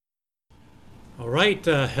All right.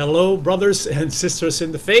 Hello, brothers and sisters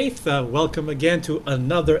in the faith. Welcome again to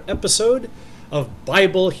another episode of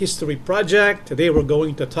Bible History Project. Today we're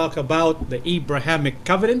going to talk about the Abrahamic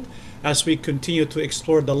Covenant as we continue to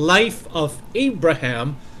explore the life of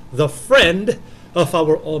Abraham, the friend of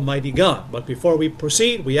our Almighty God. But before we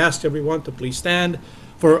proceed, we ask everyone to please stand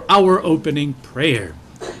for our opening prayer.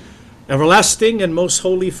 Everlasting and most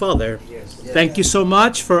holy Father, thank you so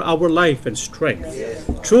much for our life and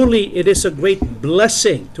strength. Truly, it is a great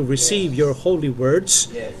blessing to receive your holy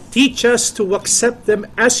words. Teach us to accept them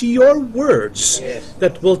as your words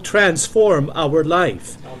that will transform our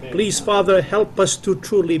life. Please, Father, help us to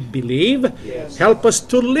truly believe. Help us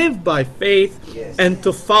to live by faith and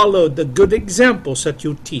to follow the good examples that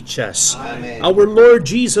you teach us. Our Lord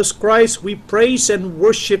Jesus Christ, we praise and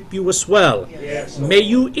worship you as well. May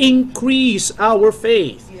you increase our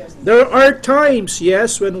faith. There are times,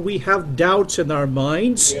 yes, when we have doubts in our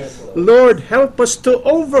minds. Lord, help us to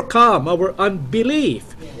overcome our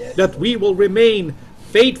unbelief, that we will remain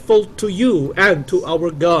faithful to you and to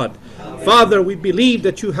our God. Father, we believe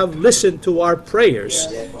that you have listened to our prayers.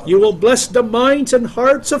 You will bless the minds and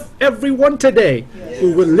hearts of everyone today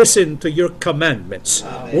who will listen to your commandments.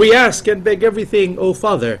 We ask and beg everything, O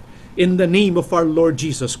Father, in the name of our Lord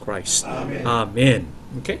Jesus Christ. Amen.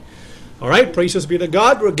 Okay. All right, praises be to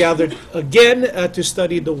God. We're gathered again to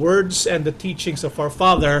study the words and the teachings of our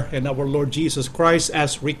Father and our Lord Jesus Christ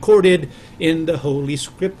as recorded in the Holy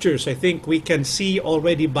Scriptures. I think we can see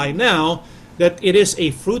already by now that it is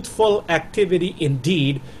a fruitful activity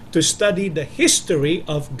indeed to study the history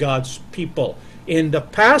of God's people. In the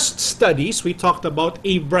past studies, we talked about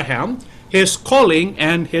Abraham, his calling,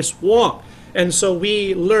 and his walk. And so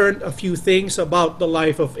we learned a few things about the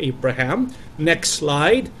life of Abraham. Next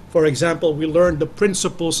slide. For example, we learned the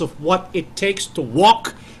principles of what it takes to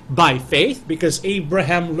walk by faith, because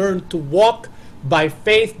Abraham learned to walk by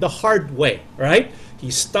faith the hard way, right?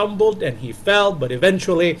 He stumbled and he fell, but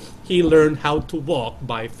eventually he learned how to walk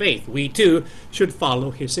by faith. We too should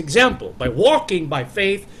follow his example. By walking by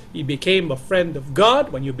faith, he became a friend of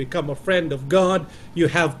God. When you become a friend of God, you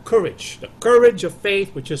have courage. The courage of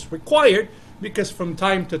faith, which is required because from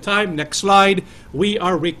time to time, next slide, we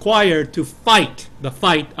are required to fight the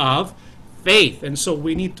fight of faith. And so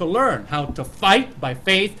we need to learn how to fight by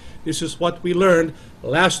faith. This is what we learned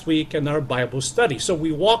last week in our Bible study. So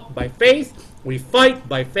we walk by faith, we fight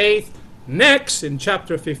by faith. Next, in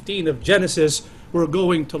chapter 15 of Genesis, we're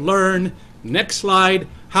going to learn, next slide,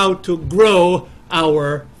 how to grow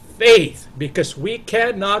our faith, because we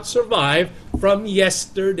cannot survive from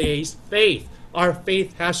yesterday's faith. Our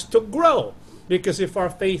faith has to grow, because if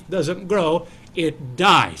our faith doesn't grow, it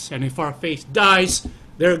dies. And if our faith dies,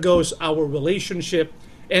 there goes our relationship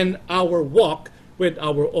and our walk with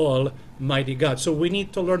our Almighty God. So we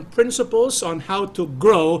need to learn principles on how to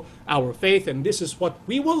grow our faith, and this is what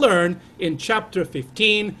we will learn in chapter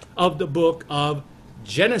 15 of the book of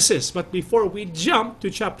Genesis. But before we jump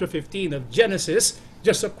to chapter 15 of Genesis,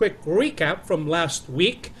 just a quick recap from last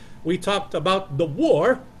week. We talked about the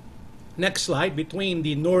war, next slide, between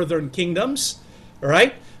the northern kingdoms,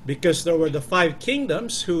 right? Because there were the 5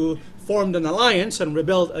 kingdoms who formed an alliance and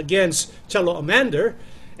rebelled against Chaloamander.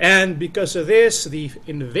 And because of this, the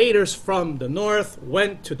invaders from the north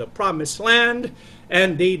went to the promised land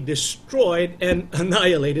and they destroyed and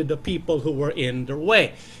annihilated the people who were in their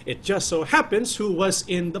way. It just so happens who was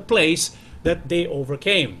in the place that they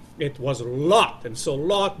overcame. It was Lot. And so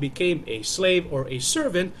Lot became a slave or a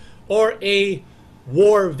servant or a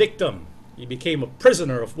war victim. He became a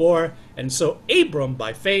prisoner of war. And so Abram,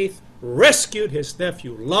 by faith, rescued his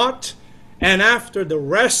nephew Lot. And after the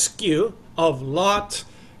rescue of Lot,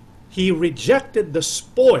 he rejected the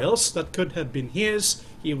spoils that could have been his.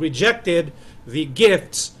 He rejected the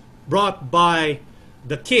gifts brought by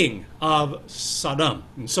the king of Sodom.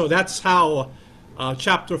 And so that's how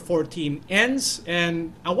chapter 14 ends.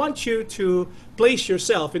 And I want you to place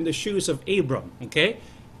yourself in the shoes of Abram. Okay?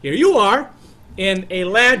 Here you are in a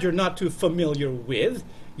land you're not too familiar with.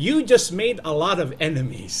 You just made a lot of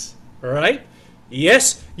enemies. Right?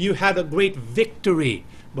 Yes, you had a great victory.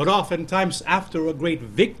 But oftentimes after a great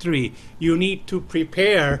victory, you need to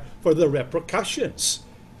prepare for the repercussions.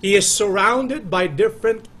 He is surrounded by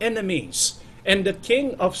different enemies. And the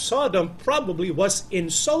king of Sodom probably was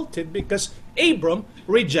insulted because Abram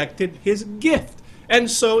rejected his gift. And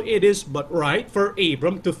so it is but right for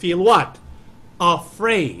Abram to feel what?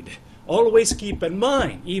 Afraid. Always keep in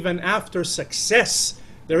mind, even after success,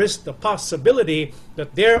 there is the possibility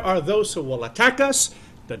that there are those who will attack us.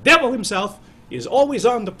 The devil himself is always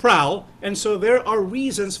on the prowl, and so there are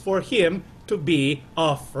reasons for him to be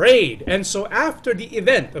afraid. And so after the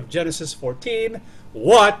event of Genesis 14,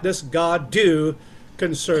 what does God do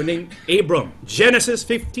concerning Abram? Genesis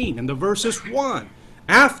 15 and the verses 1.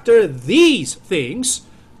 After these things,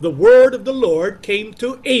 the word of the Lord came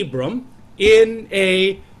to Abram in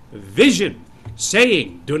a vision,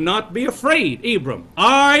 saying, do not be afraid, Abram.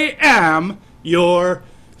 I am your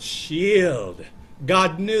shield.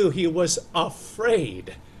 God knew he was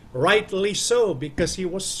afraid. Rightly so, because he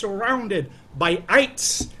was surrounded by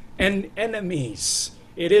ites and enemies.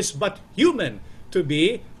 It is but human to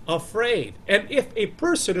be afraid. And if a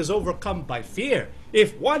person is overcome by fear,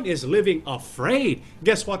 if one is living afraid,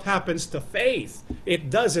 guess what happens to faith? It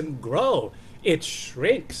doesn't grow, it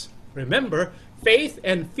shrinks. Remember, faith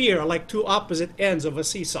and fear are like two opposite ends of a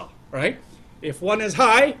seesaw, right? If one is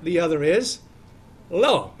high, the other is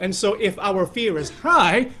low. And so if our fear is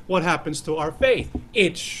high, what happens to our faith?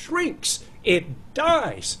 It shrinks. It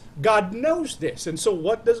dies. God knows this. And so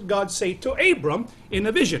what does God say to Abram in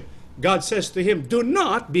a vision? God says to him, do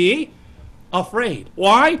not be afraid.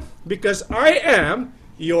 Why? Because I am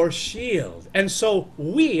your shield. And so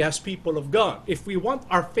we as people of God, if we want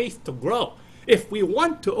our faith to grow, if we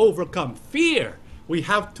want to overcome fear, we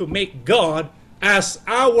have to make God as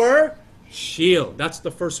our shield. That's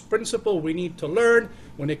the first principle we need to learn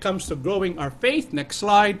when it comes to growing our faith. Next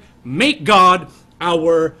slide. Make God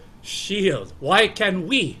our shield. Why can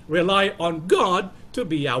we rely on God to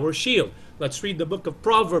be our shield? Let's read the book of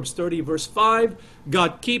Proverbs 30 verse 5.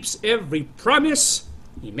 God keeps every promise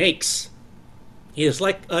he makes. He is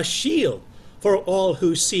like a shield for all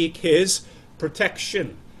who seek his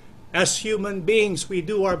protection. As human beings, we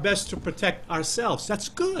do our best to protect ourselves. That's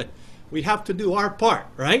good. We have to do our part,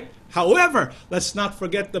 right? However, let's not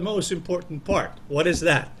forget the most important part. What is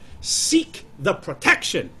that? Seek the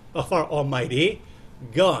protection of our Almighty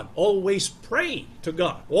God. Always pray to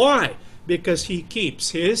God. Why? Because he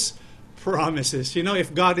keeps his promises. You know,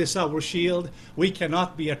 if God is our shield, we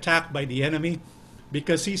cannot be attacked by the enemy,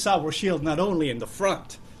 because he's our shield not only in the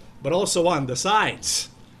front, but also on the sides,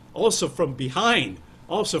 also from behind,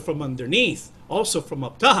 also from underneath, also from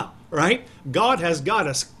up top, right? God has got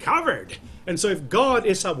us covered. And so if God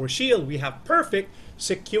is our shield, we have perfect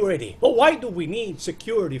security. Well, why do we need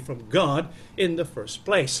security from God in the first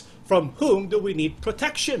place? From whom do we need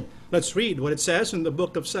protection? Let's read what it says in the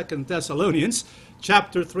book of 2 Thessalonians,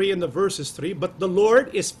 chapter 3 and the verses 3. But the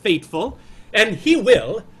Lord is faithful, and he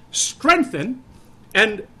will strengthen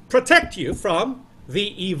and protect you from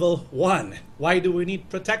the evil one. Why do we need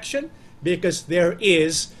protection? Because there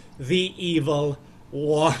is the evil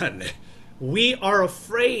one. We are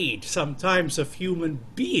afraid sometimes of human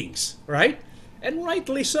beings, right? And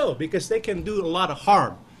rightly so, because they can do a lot of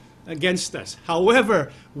harm against us.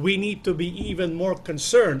 However, we need to be even more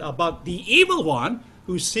concerned about the evil one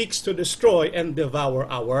who seeks to destroy and devour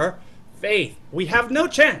our faith. We have no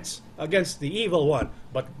chance against the evil one,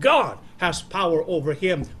 but God has power over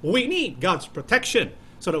him. We need God's protection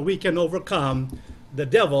so that we can overcome the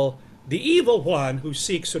devil, the evil one who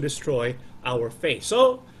seeks to destroy our faith.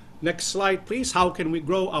 So, next slide, please. How can we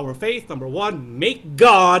grow our faith? Number one, make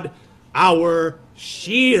God our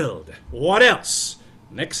shield. What else?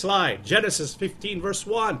 Next slide. Genesis 15, verse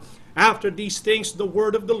 1. After these things, the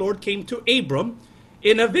word of the Lord came to Abram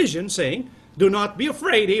in a vision, saying, do not be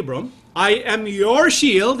afraid, Abram. I am your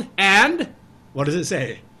shield, and, what does it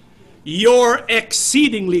say? Your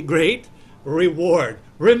exceedingly great reward.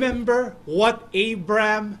 Remember what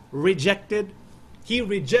Abraham rejected? He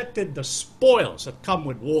rejected the spoils that come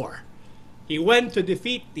with war. He went to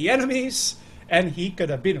defeat the enemies, and he could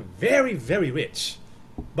have been very, very rich.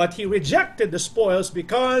 But he rejected the spoils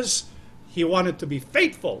because he wanted to be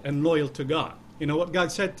faithful and loyal to God. You know what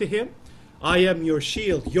God said to him? I am your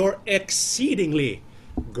shield, your exceedingly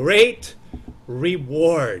great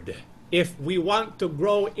reward. If we want to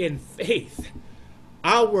grow in faith,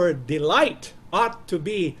 our delight ought to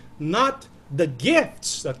be not the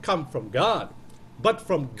gifts that come from God, but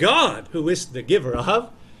from God, who is the giver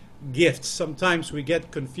of gifts. Sometimes we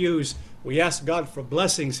get confused. We ask God for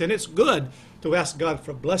blessings, and it's good to ask God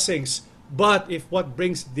for blessings. But if what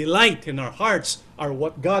brings delight in our hearts are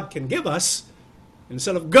what God can give us,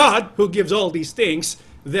 instead of God who gives all these things,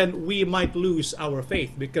 then we might lose our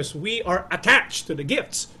faith, because we are attached to the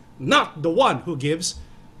gifts, not the one who gives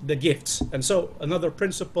the gifts. And so another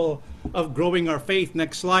principle of growing our faith,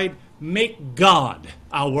 next slide, make God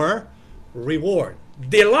our reward.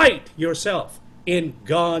 Delight yourself in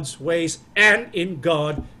God's ways and in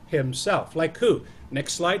God himself. Like who?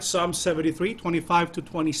 Next slide, Psalm 73, 25 to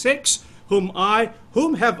 26. Whom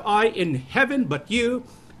have I in heaven but you?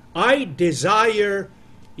 I desire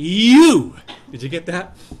you. Did you get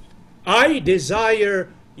that? I desire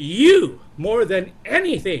you more than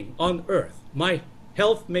anything on earth. My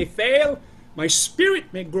health may fail, my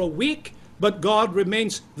spirit may grow weak, but God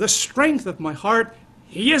remains the strength of my heart.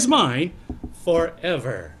 He is mine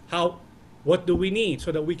forever. What do we need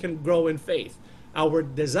so that we can grow in faith? Our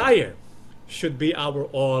desire should be our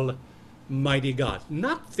Almighty God,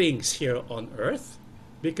 not things here on earth.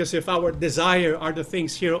 Because if our desire are the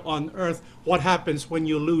things here on earth, what happens when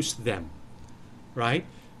you lose them? Right?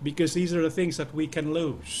 Because these are the things that we can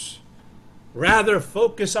lose. Rather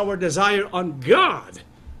focus our desire on God,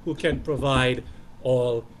 who can provide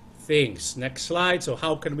all things. Next slide. So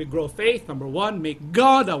how can we grow faith? Number one, make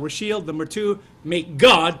God our shield. Number two, make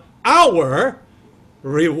God our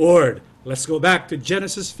reward. Let's go back to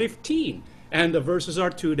Genesis 15. And the verses are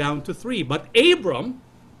 2 down to 3. But Abram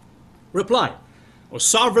replied, O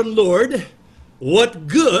sovereign Lord, what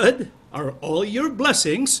good are all your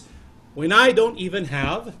blessings when I don't even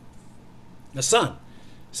have a son?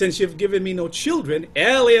 Since you've given me no children,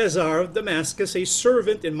 Eleazar of Damascus, a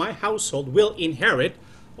servant in my household, will inherit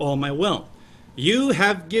all my wealth. You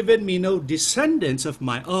have given me no descendants of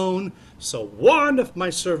my own, so one of my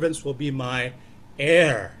servants will be my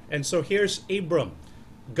heir. And so here's Abram.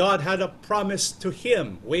 God had a promise to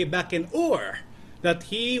him way back in Ur that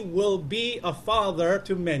he will be a father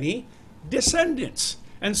to many descendants.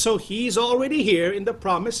 And so he's already here in the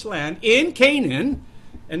promised land in Canaan.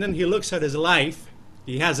 And then he looks at his life.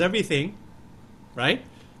 He has everything, right?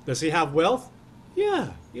 Does he have wealth?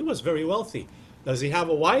 Yeah, he was very wealthy. Does he have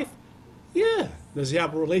a wife? Yeah. Does he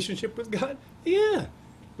have a relationship with God? Yeah.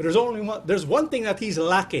 But there's one thing that he's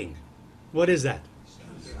lacking. What is that?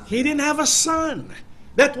 He didn't have a son.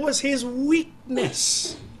 That was his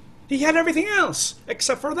weakness. He had everything else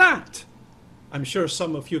except for that. I'm sure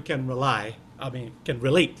some of you can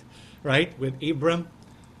relate, right, with Abram,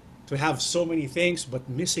 to have so many things but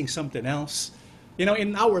missing something else. You know,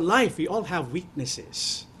 in our life, we all have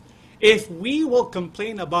weaknesses. If we will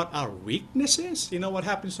complain about our weaknesses, you know what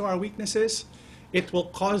happens to our weaknesses? It will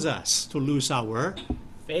cause us to lose our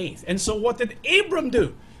faith. And so what did Abram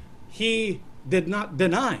do? He did not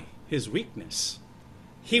deny his weakness.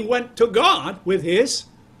 He went to God with his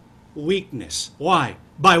weakness. Why?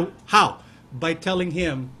 How? By telling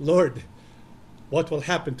him, Lord, what will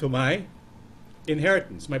happen to my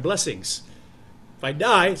inheritance, my blessings? If I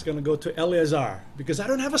die, it's going to go to Eleazar because I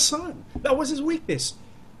don't have a son. That was his weakness.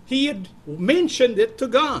 He had mentioned it to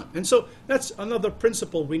God. And so that's another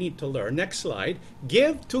principle we need to learn. Next slide.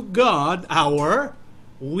 Give to God our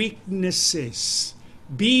weaknesses.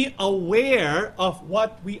 Be aware of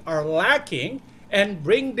what we are lacking and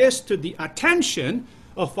bring this to the attention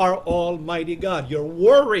of our Almighty God. Your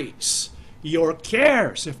worries, your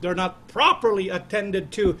cares, if they're not properly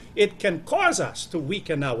attended to, it can cause us to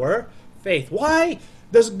weaken our faith. Why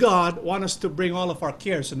does God want us to bring all of our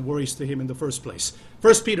cares and worries to Him in the first place?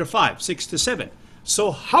 1 Peter 5, 6 to 7.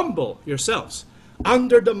 So humble yourselves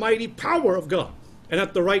under the mighty power of God, and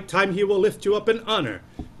at the right time He will lift you up in honor.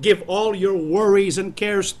 Give all your worries and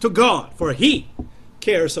cares to God, for He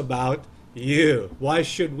cares about you. Why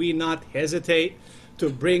should we not hesitate to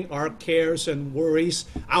bring our cares and worries,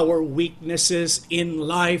 our weaknesses in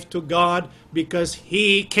life to God? Because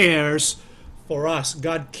He cares for us.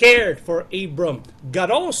 God cared for Abram. God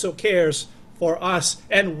also cares for us.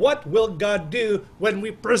 And what will God do when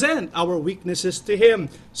we present our weaknesses to Him?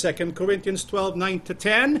 2 Corinthians 12, 9 to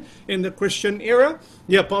 10. In the Christian era,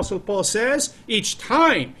 the Apostle Paul says, each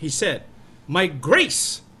time, he said, my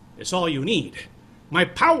grace is all you need. My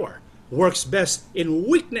power works best in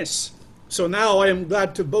weakness. So now I am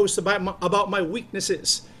glad to boast about my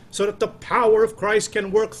weaknesses, so that the power of Christ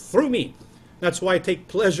can work through me. That's why I take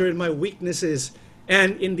pleasure in my weaknesses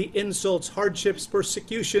and in the insults, hardships,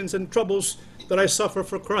 persecutions, and troubles that I suffer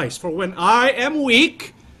for Christ. For when I am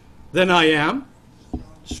weak, then I am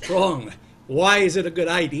strong. Why is it a good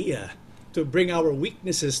idea to bring our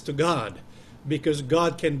weaknesses to God? Because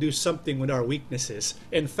God can do something with our weaknesses.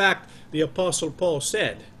 In fact, the Apostle Paul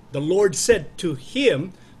said, the Lord said to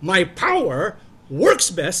him, my power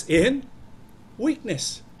works best in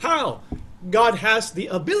weakness. How? God has the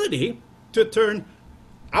ability to turn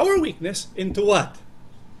our weakness into what?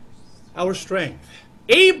 Our strength.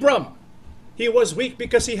 Abram, he was weak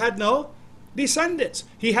because he had no descendants.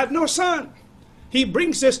 He had no son. He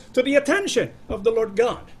brings this to the attention of the Lord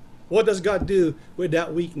God. What does God do with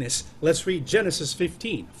that weakness? Let's read Genesis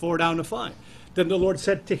 15, 4 down to 5. Then the Lord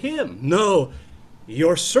said to him, no,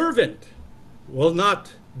 your servant will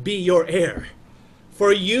not be your heir,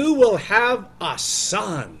 for you will have a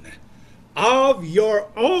son of your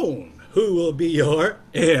own who will be your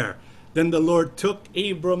heir. Then the Lord took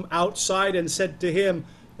Abram outside and said to him,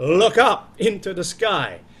 look up into the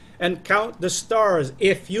sky and count the stars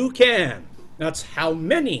if you can. That's how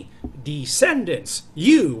many descendants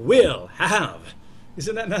you will have.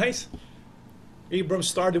 Isn't that nice? Abram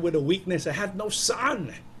started with a weakness. I had no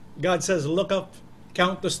son. God says, look up,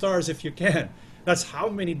 count the stars if you can. That's how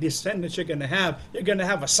many descendants you're going to have. You're going to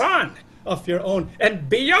have a son of your own. And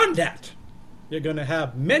beyond that, you're going to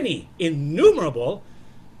have many, innumerable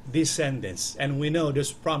descendants. And we know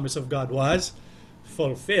this promise of God was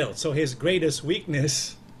fulfilled. So his greatest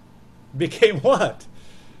weakness became what?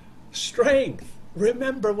 Strength.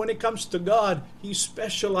 Remember, when it comes to God, he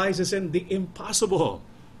specializes in the impossible.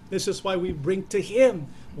 This is why we bring to him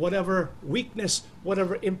whatever weakness,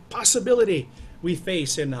 whatever impossibility we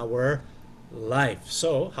face in our life.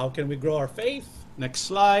 So, how can we grow our faith? Next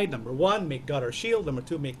slide. Number 1, make God our shield. Number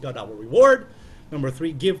 2, make God our reward. Number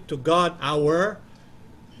 3, give to God our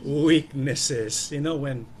weaknesses. You know,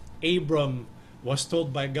 when Abram was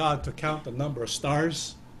told by God to count the number of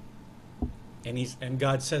stars, and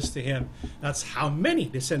God says to him, that's how many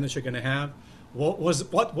descendants you're going to have. What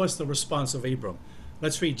was the response of Abram?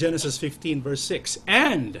 Let's read Genesis 15, verse 6.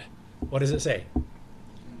 And, what does it say?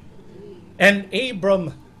 And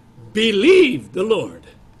Abram believed the Lord,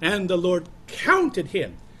 and the Lord counted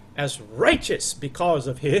him as righteous because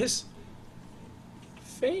of his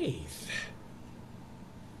faith.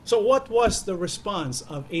 So what was the response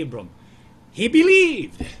of Abram? He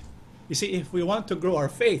believed. You see, if we want to grow our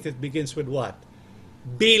faith, it begins with what?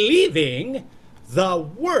 Believing the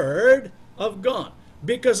word of God.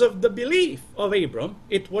 Because of the belief of Abram,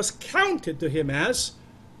 it was counted to him as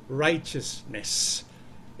righteousness.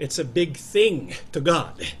 It's a big thing to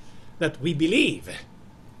God that we believe.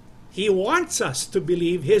 He wants us to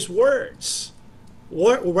believe his words.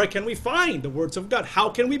 Where can we find the words of God? How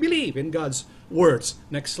can we believe in God's words?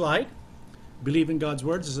 Next slide. Believe in God's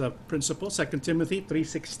words is a principle. 2 Timothy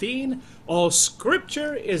 3:16. All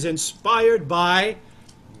scripture is inspired by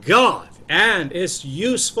God and is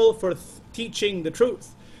useful for teaching the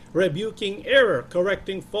truth, rebuking error,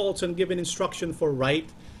 correcting faults, and giving instruction for right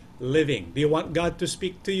living. Do you want God to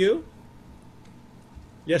speak to you?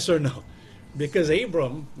 Yes or no? Because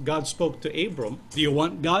God spoke to Abram. Do you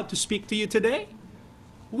want God to speak to you today?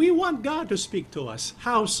 We want God to speak to us.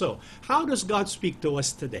 How so? How does God speak to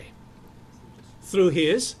us today? Through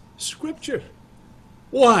his scripture.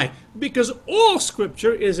 Why? Because all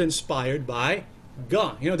scripture is inspired by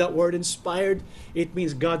God. You know that word inspired? It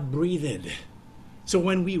means God breathed. So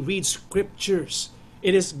when we read scriptures,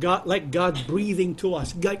 it is God, like God breathing to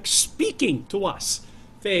us, like speaking to us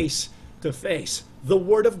face to face. The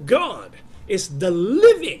word of God is the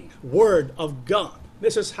living word of God.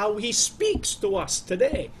 This is how he speaks to us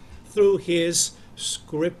today, through his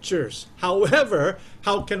scriptures. However,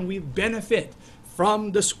 how can we benefit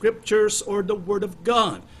from the scriptures or the word of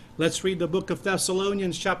God? Let's read the book of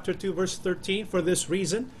Thessalonians chapter 2 verse 13. For this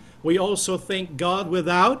reason, we also thank God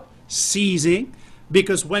without ceasing,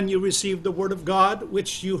 because when you received the word of God,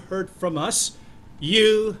 which you heard from us,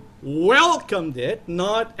 you welcomed it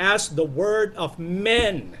not as the word of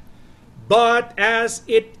men, but as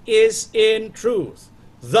it is in truth,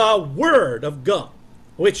 the word of God,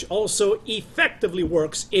 which also effectively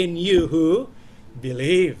works in you who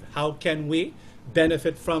believe. How can we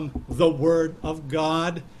benefit from the word of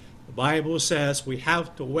God? The Bible says we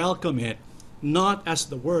have to welcome it not as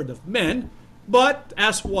the word of men, but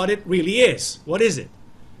as what it really is. What is it?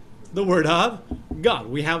 The word of God.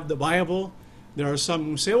 We have the Bible. There are some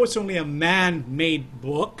who say, oh, it's only a man-made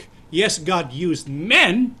book. Yes, God used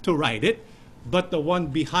men to write it, but the one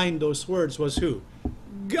behind those words was who?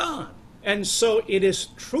 God. And so it is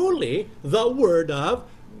truly the word of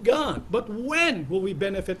God. But when will we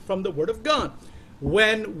benefit from the word of God?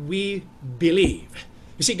 When we believe.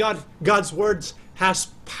 You see, God's words has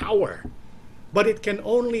power, but it can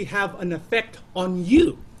only have an effect on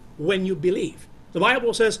you when you believe. The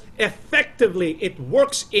Bible says effectively it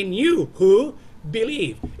works in you who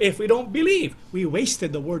believe. If we don't believe, we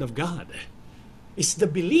wasted the word of God. It's the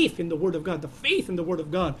belief in the word of God, the faith in the word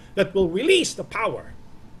of God, that will release the power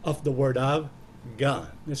of the word of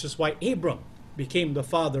God. This is why Abram became the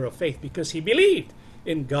father of faith, because he believed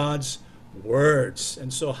in God's words.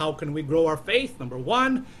 And so how can we grow our faith? Number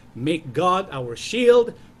 1, make God our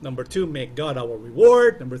shield. Number 2, make God our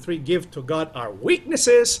reward. Number 3, give to God our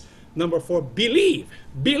weaknesses. Number 4, believe,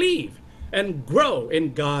 and grow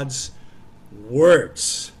in God's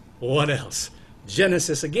words. What else?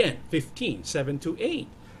 Genesis again, 15, 7-8.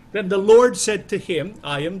 Then the Lord said to him,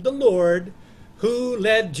 I am the Lord who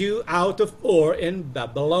led you out of Ur in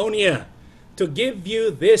Babylonia to give you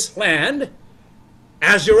this land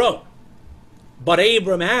as your own. But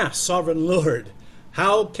Abram asked, Sovereign Lord,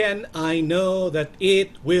 How can I know that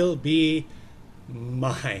it will be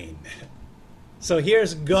mine? So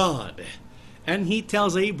here's God. And he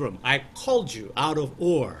tells Abram, I called you out of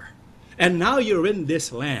Ur. And now you're in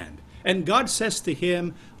this land. And God says to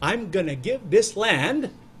him, I'm going to give this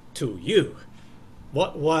land to you.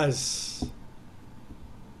 What was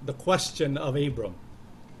the question of Abram?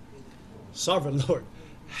 Sovereign Lord,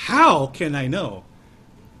 how can I know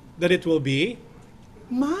that it will be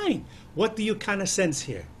mine? What do you kind of sense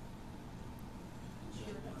here?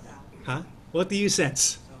 Huh? What do you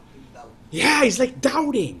sense? Yeah, he's like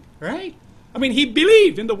doubting, right? I mean, he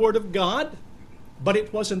believed in the Word of God, but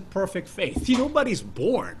it wasn't perfect faith. Nobody's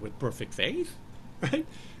born with perfect faith, right?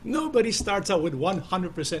 Nobody starts out with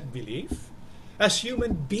 100% belief. As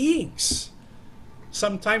human beings,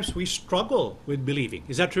 sometimes we struggle with believing.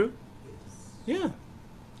 Is that true? Yeah.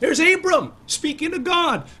 There's Abram speaking to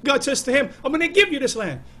God. God says to him, I'm going to give you this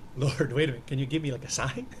land. Lord, wait a minute. Can you give me like a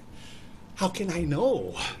sign? How can I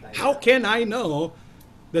know? How can I know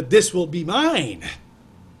that this will be mine?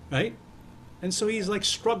 Right? And so he's like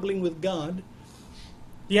struggling with God.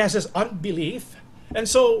 He has this unbelief. And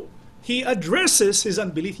so he addresses his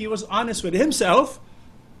unbelief. He was honest with himself.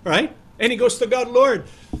 Right? And he goes to God, Lord,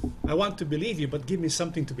 I want to believe you, but give me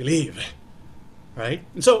something to believe. Right?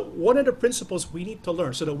 And so one of the principles we need to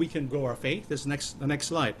learn so that we can grow our faith is the next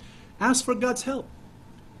slide. Ask for God's help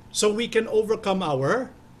so we can overcome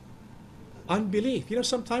our unbelief.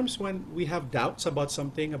 Sometimes when we have doubts about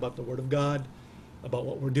something, about the Word of God, about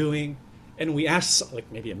what we're doing, and we ask,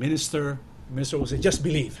 like maybe a minister will say, just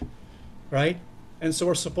believe, right? And so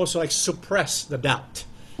we're supposed to like suppress the doubt.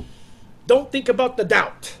 Don't think about the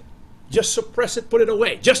doubt. Just suppress it, put it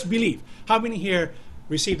away. Just believe. How many here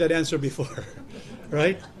received that answer before?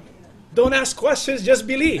 Right? Don't ask questions, just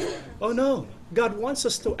believe. Oh no. God wants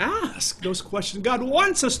us to ask those questions. God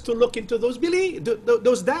wants us to look into those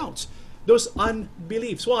those doubts, those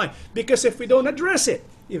unbeliefs. Why? Because if we don't address it,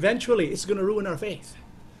 eventually it's going to ruin our faith.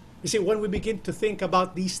 You see, when we begin to think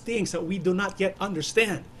about these things that we do not yet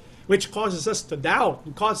understand, which causes us to doubt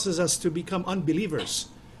and causes us to become unbelievers,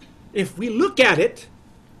 if we look at it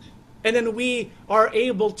and then we are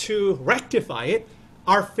able to rectify it,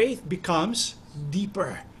 our faith becomes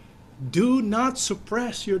deeper. Do not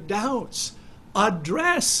suppress your doubts.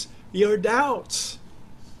 Address your doubts.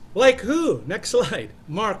 Like who? Next slide.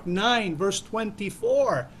 Mark 9, verse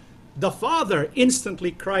 24. The father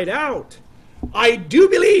instantly cried out, I do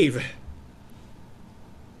believe.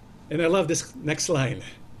 And I love this next line.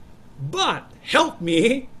 But help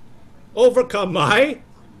me overcome my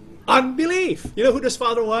unbelief. You know who this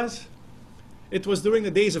father was? It was during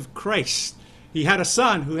the days of Christ. He had a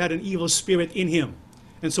son who had an evil spirit in him.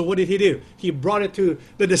 And so what did he do? He brought it to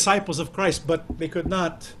the disciples of Christ, but they could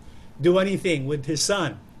not do anything with his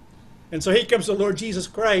son. And so here comes the Lord Jesus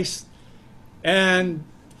Christ, and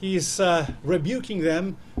he's rebuking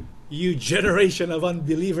them. You generation of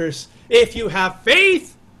unbelievers, if you have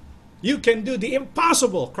faith, you can do the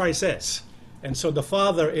impossible, Christ says. And so the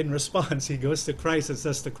father, in response, he goes to Christ and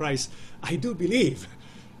says to Christ, I do believe,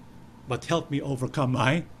 but help me overcome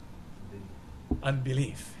my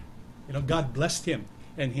unbelief. God blessed him,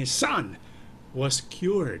 and his son was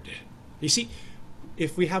cured. You see,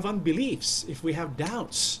 if we have unbeliefs, if we have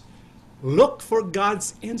doubts, look for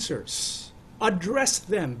God's answers. Address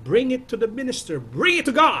them. Bring it to the minister. Bring it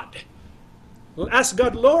to God. Ask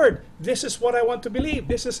God, Lord, this is what I want to believe.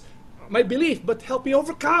 This is my belief, but help me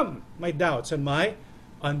overcome my doubts and my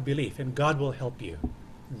unbelief. And God will help you.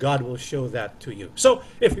 God will show that to you. So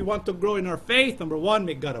if we want to grow in our faith, number one,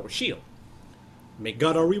 make God our shield. Make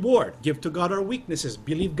God our reward. Give to God our weaknesses.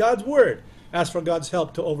 Believe God's word. Ask for God's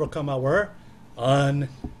help to overcome our unbelief.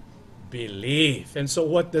 And so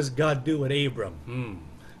what does God do with Abram?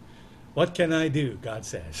 What can I do, God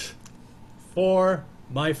says, for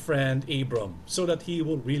my friend Abram, so that he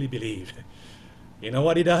will really believe? You know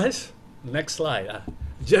what he does? Next slide.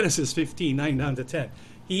 Genesis 15, 9 down to 10.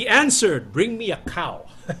 He answered, bring me a cow.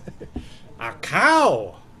 A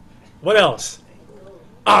cow. What else?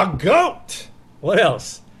 A goat. What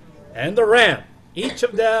else? And a ram. Each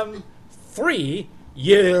of them 3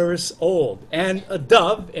 years old. And a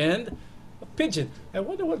dove and a pigeon. I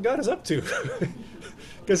wonder what God is up to.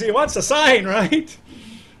 Because he wants a sign, right?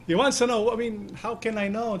 He wants to know, how can I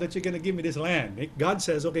know that you're going to give me this land? God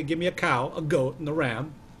says, okay, give me a cow, a goat, and a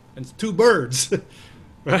ram, and 2 birds,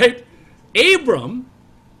 right? Abram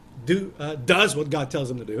does what God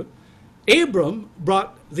tells him to do. Abram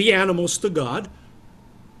brought the animals to God,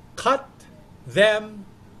 cut them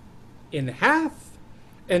in half,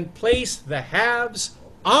 and placed the halves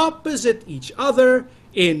opposite each other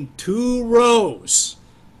in 2 rows.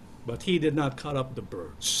 but he did not cut up the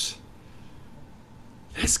birds.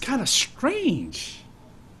 That's kind of strange.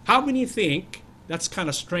 How many think that's kind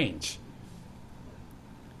of strange?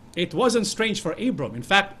 It wasn't strange for Abram. In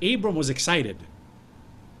fact, Abram was excited.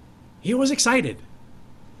 He was excited.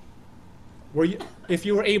 If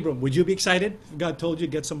you were Abram, would you be excited if God told you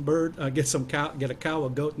get some bird, get a cow, a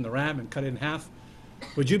goat, and a ram, and cut it in half?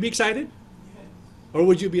 Would you be excited, or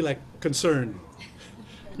would you be like concerned?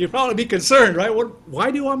 You'd probably be concerned, right?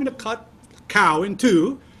 Why do you want me to cut a cow in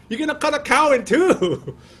two? You're gonna cut a cow in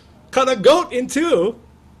two, cut a goat in two,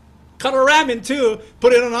 cut a ram in two,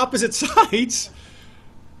 put it on opposite sides.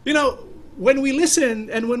 You know, when we listen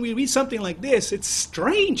and when we read something like this, it's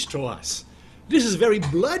strange to us. This is very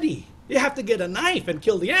bloody. You have to get a knife and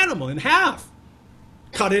kill the animal in half.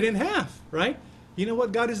 Cut it in half, right? You know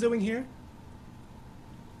what God is doing here?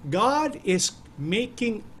 God is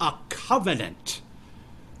making a covenant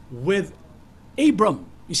with Abram.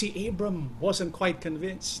 You see, Abram wasn't quite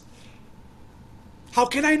convinced. How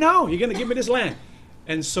can I know? You're going to give me this land.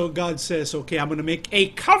 And so God says, okay, I'm going to make a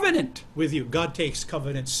covenant with you. God takes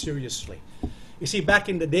covenants seriously. You see, back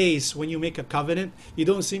in the days when you make a covenant, you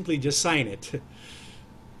don't simply just sign it.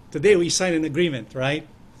 Today we sign an agreement, right?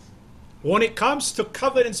 When it comes to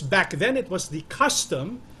covenants back then, it was the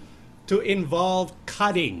custom to involve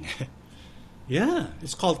cutting. Yeah,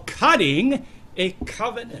 it's called cutting a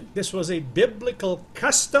covenant. This was a biblical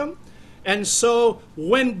custom. And so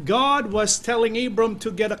when God was telling Abram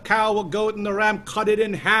to get a cow, a goat, and a ram, cut it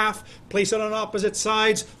in half, place it on opposite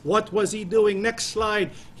sides, what was he doing? Next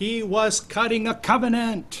slide. He was cutting a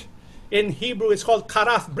covenant. In Hebrew, it's called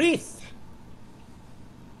karath brith.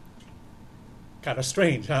 Kind of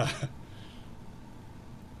strange, huh?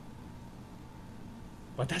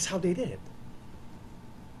 But that's how they did it.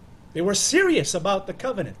 They were serious about the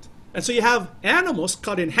covenant. And so you have animals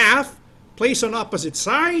cut in half, placed on opposite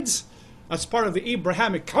sides, as part of the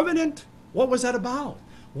Abrahamic covenant. What was that about?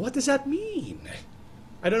 What does that mean?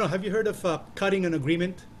 I don't know. Have you heard of cutting an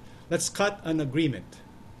agreement? Let's cut an agreement,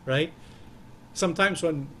 right? Sometimes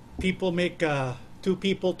when people make,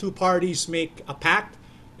 two parties make a pact,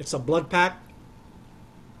 it's a blood pact.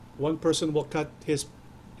 One person will cut his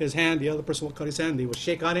hand, the other person will cut his hand. They will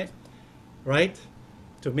shake on it, right?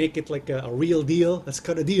 To make it like a real deal. Let's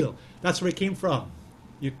cut a deal. That's where it came from.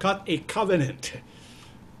 You cut a covenant.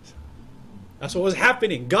 That's what was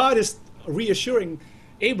happening. God is reassuring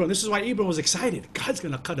Abram. This is why Abram was excited. God's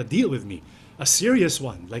going to cut a deal with me. A serious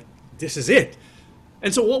one. Like, this is it.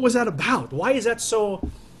 And so what was that about? Why is that so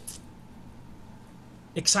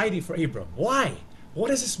exciting for Abram? Why? What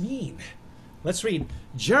does this mean? Let's read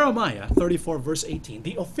Jeremiah 34, verse 18.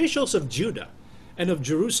 The officials of Judah and of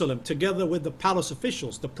Jerusalem, together with the palace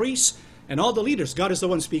officials, the priests, and all the leaders, God is the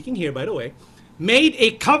one speaking here, by the way, made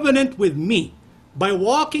a covenant with me by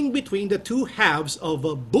walking between the two halves of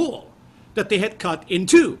a bull that they had cut in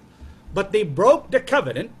two. But they broke the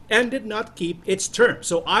covenant and did not keep its terms.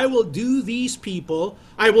 So I will do to these people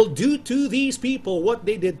what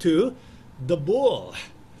they did to the bull.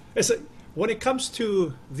 When it comes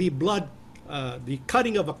to the blood, the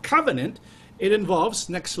cutting of a covenant, it involves,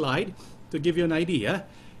 next slide, to give you an idea,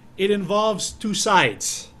 it involves two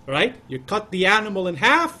sides, right? You cut the animal in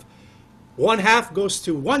half, one half goes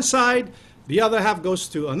to one side, the other half goes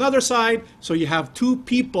to another side. So you have two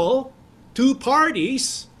people, two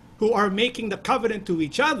parties who are making the covenant to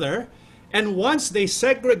each other. And once they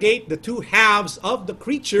segregate the two halves of the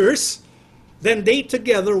creatures, then they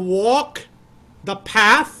together walk the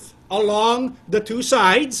path along the two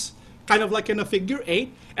sides, kind of like in a figure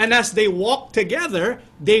 8. And as they walk together,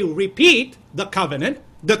 they repeat the covenant,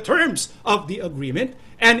 the terms of the agreement.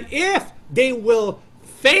 And if they will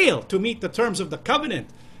fail to meet the terms of the covenant,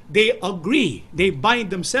 they agree, they bind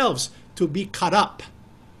themselves to be cut up,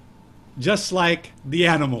 just like the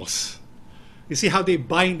animals. You see how they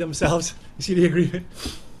bind themselves? You see the agreement?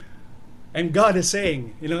 And God is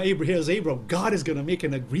saying, Abram, God is going to make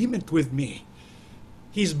an agreement with me.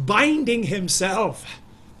 He's binding himself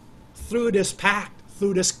through this pact,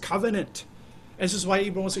 through this covenant. And this is why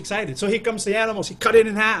Abram was excited. So here comes the animals. He cut it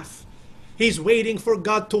in half. He's waiting for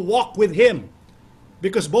God to walk with him,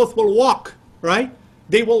 because both will walk, right?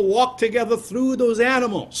 They will walk together through those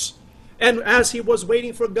animals. And as he was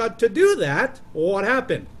waiting for God to do that, what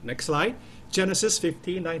happened? Next slide. Genesis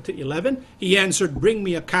 15, 9 to 11. He answered, bring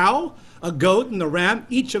me a cow, a goat, and a ram,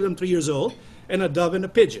 each of them 3 years old, and a dove and a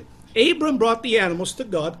pigeon. Abram brought the animals to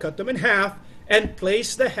God, cut them in half, and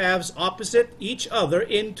placed the halves opposite each other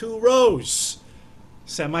in 2 rows.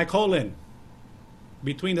 Semicolon.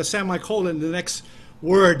 Between the semicolon and the next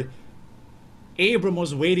word, Abram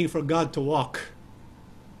was waiting for God to walk.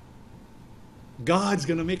 God's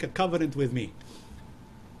going to make a covenant with me.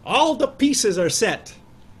 All the pieces are set.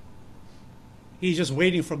 He's just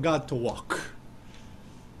waiting for God to walk.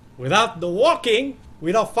 Without the walking,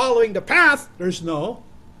 without following the path, there's no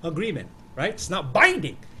agreement, right? It's not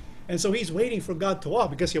binding. And so he's waiting for God to walk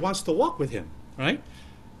because he wants to walk with him, right?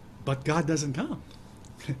 But God doesn't come.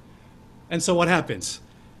 And so what happens?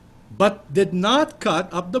 But did not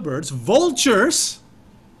cut up the birds. Vultures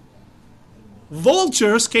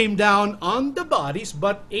came down on the bodies,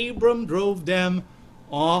 but Abram drove them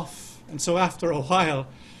off. And so after a while,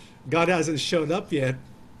 God hasn't showed up yet,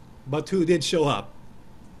 but who did show up?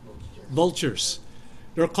 Vultures.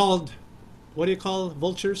 They're called, what do you call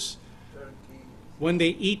vultures? When they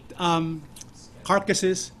eat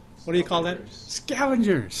carcasses, what do you call that?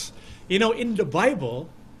 Scavengers. You know, in the Bible,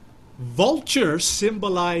 vultures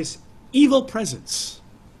symbolize evil presence.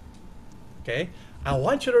 Okay? I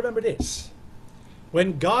want you to remember this.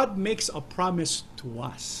 When God makes a promise to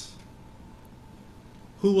us,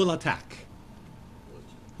 who will attack?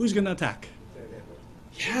 Who's going to attack?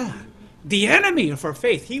 Yeah. The enemy of our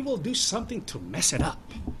faith. He will do something to mess it up.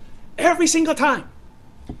 Every single time.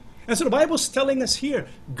 And so the Bible's telling us here,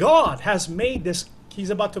 God has made this, he's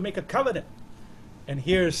about to make a covenant. And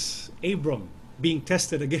here's Abram being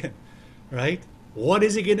tested again, right? What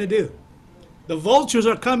is he going to do? The vultures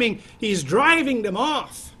are coming. He's driving them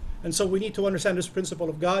off. And so we need to understand this principle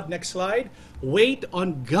of God. Next slide. Wait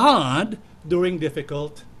on God during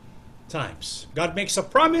difficult times. God makes a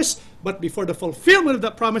promise, but before the fulfillment of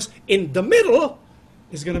that promise, in the middle,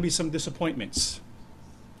 is going to be some disappointments.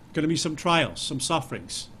 Going to be some trials, some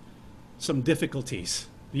sufferings, some difficulties.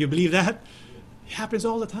 Do you believe that? It happens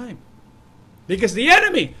all the time. Because the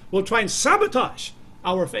enemy will try and sabotage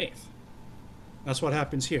our faith. That's what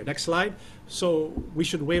happens here. Next slide. So we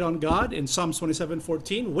should wait on God in Psalms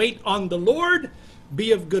 27:14. Wait on the Lord,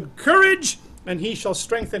 be of good courage, and he shall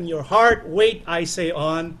strengthen your heart. Wait, I say,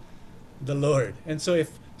 on the Lord. And so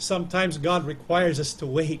if sometimes God requires us to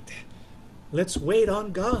wait, let's wait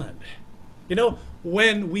on God. You know,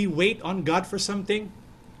 when we wait on God for something,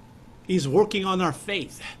 he's working on our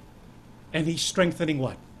faith. And he's strengthening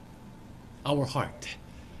what? Our heart.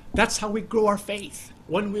 That's how we grow our faith.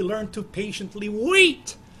 When we learn to patiently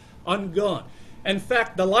wait on God. In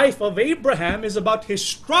fact, the life of Abraham is about his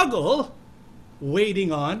struggle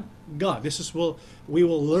waiting on God. We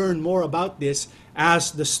will learn more about this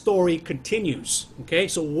as the story continues. Okay,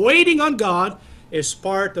 so waiting on God is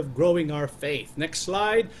part of growing our faith. Next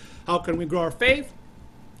slide. How can we grow our faith?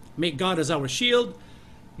 Make God as our shield.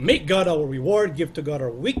 Make God our reward. Give to God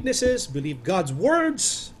our weaknesses. Believe God's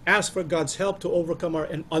words. Ask for God's help to overcome our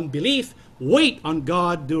unbelief. Wait on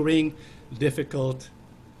God during difficult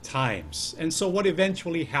times. And so what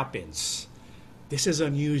eventually happens? This is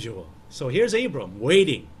unusual. So here's Abram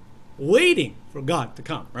waiting for God to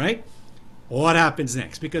come, right? What happens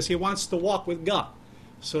next? Because he wants to walk with God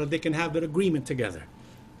so that they can have that agreement together.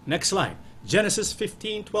 Next slide. Genesis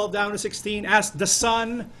 15:12 down to 16. As the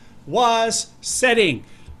sun was setting,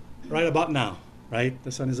 right about now, right?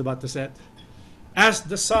 The sun is about to set. As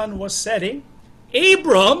the sun was setting,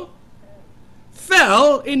 Abram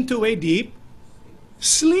fell into a deep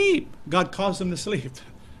sleep. God caused him to sleep.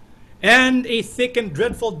 And a thick and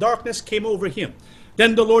dreadful darkness came over him.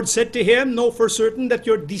 Then the Lord said to him, know for certain that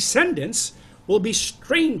your descendants will be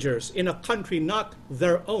strangers in a country not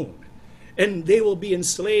their own, and they will be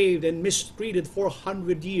enslaved and mistreated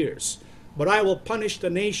 400 years. But I will punish the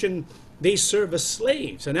nation they serve as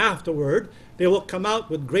slaves, and afterward they will come out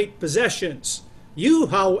with great possessions. You,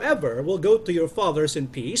 however, will go to your fathers in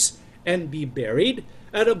peace and be buried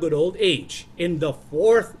at a good old age. In the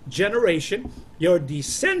 4th generation, your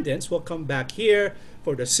descendants will come back here,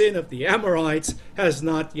 for the sin of the Amorites has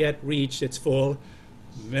not yet reached its full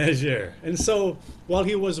measure. And so, while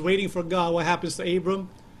he was waiting for God, what happens to Abram?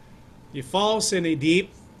 He falls in a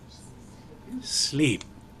deep sleep.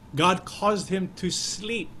 God caused him to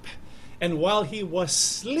sleep. And while he was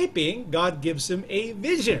sleeping, God gives him a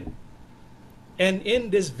vision. And in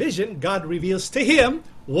this vision, God reveals to him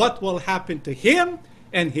what will happen to him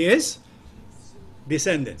and his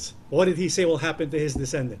descendants. What did he say will happen to his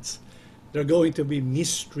descendants? They're going to be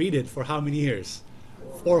mistreated for how many years?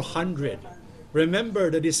 400. Remember,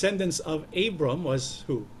 the descendants of Abram was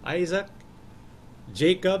who? Isaac,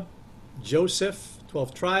 Jacob, Joseph,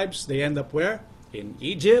 12 tribes. They end up where? In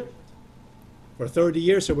Egypt. For 30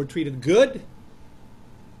 years they were treated good.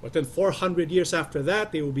 But then 400 years after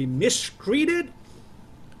that, they will be mistreated.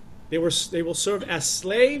 They will serve as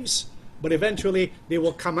slaves. But eventually they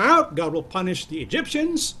will come out. God will punish the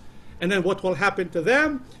Egyptians. And then what will happen to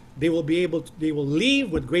them? They will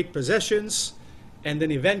leave with great possessions. and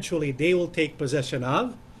then eventually they will take possession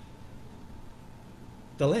of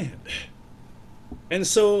the land. And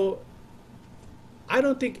so I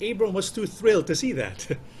don't think Abram was too thrilled to see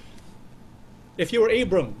that. If you were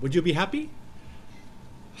Abram, would you be happy?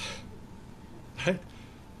 Right?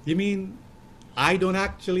 You mean I don't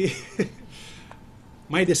actually,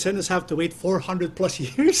 my descendants have to wait 400 plus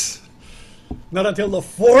years? Not until the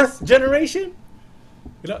fourth generation?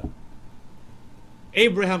 You know,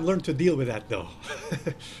 Abraham learned to deal with that though.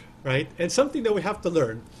 Right? And something that we have to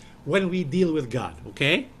learn when we deal with God,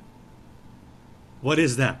 okay? What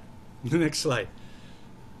is that? The next slide.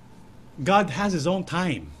 God has his own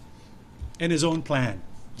time and his own plan.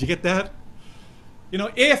 Did you get that? You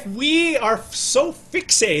know, if we are so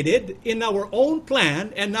fixated in our own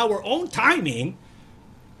plan and our own timing,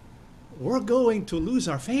 we're going to lose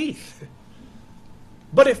our faith.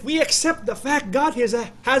 But if we accept the fact God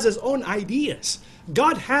has his own ideas,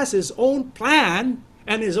 God has his own plan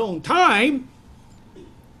and his own time,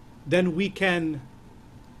 then we can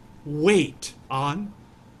wait on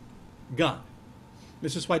God.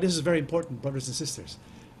 This is why this is very important, brothers and sisters.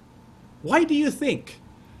 Why do you think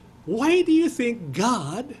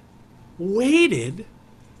God waited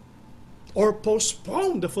or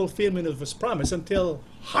postponed the fulfillment of his promise until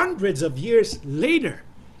hundreds of years later?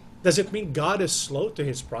 Does it mean God is slow to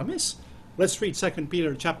his promise? Let's read 2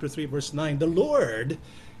 Peter chapter 3 verse 9. The Lord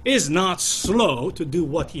is not slow to do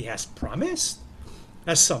what he has promised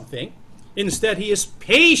as something. Instead, he is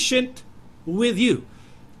patient with you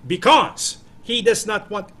because he does not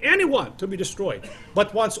want anyone to be destroyed,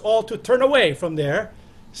 but wants all to turn away from their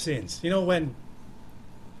sins. You know, when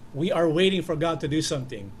we are waiting for God to do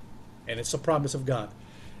something, and it's a promise of God,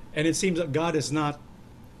 and it seems that God is not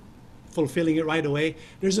fulfilling it right away,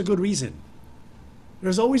 there's a good reason.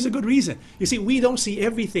 There's always a good reason. You see, we don't see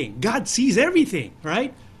everything. God sees everything,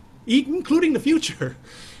 right? Including the future.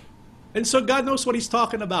 And so God knows what he's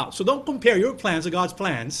talking about. So don't compare your plans to God's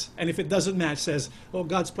plans. And if it doesn't match, says, oh,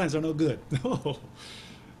 God's plans are no good. No.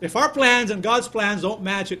 If our plans and God's plans don't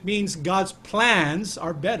match, it means God's plans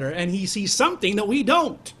are better. And he sees something that we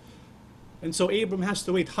don't. And so Abram has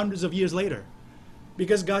to wait hundreds of years later.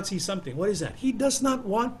 Because God sees something. What is that? He does not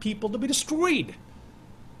want people to be destroyed.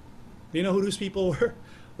 Do you know who those people were?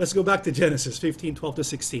 Let's go back to Genesis 15, 12 to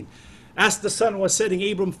 16. As the sun was setting,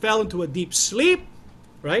 Abram fell into a deep sleep.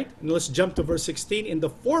 Right? And let's jump to verse 16. In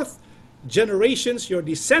the fourth generations, your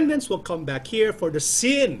descendants will come back here for the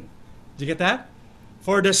sin. Did you get that?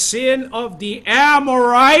 For the sin of the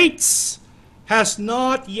Amorites has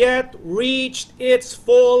not yet reached its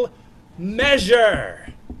full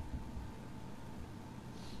measure.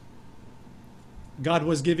 God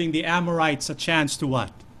was giving the Amorites a chance to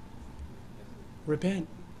what? Repent.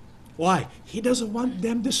 Why? He doesn't want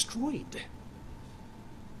them destroyed.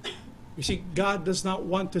 You see, God does not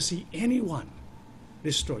want to see anyone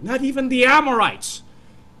destroyed. Not even the Amorites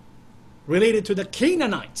related to the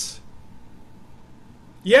Canaanites.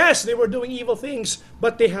 Yes, they were doing evil things,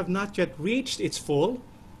 but they have not yet reached its full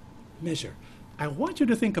measure. I want you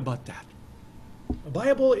to think about that. The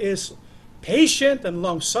Bible is patient and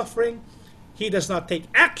long-suffering. He does not take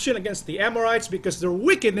action against the Amorites because their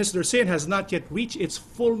wickedness, their sin, has not yet reached its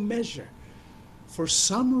full measure. For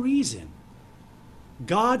some reason,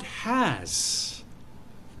 God has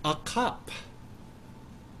a cup,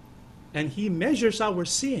 and he measures our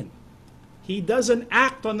sin. He doesn't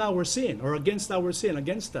act on our sin or against our sin,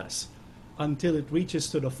 against us, until it reaches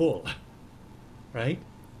to the full. Right?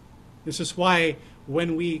 This is why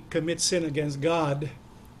when we commit sin against God,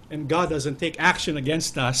 and God doesn't take action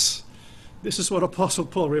against us, this is what Apostle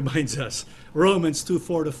Paul reminds us. Romans 2,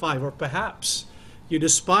 4 to 5. Or perhaps you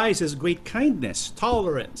despise his great kindness,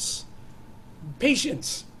 tolerance,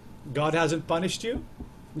 patience. God hasn't punished you.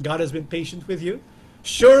 God has been patient with you.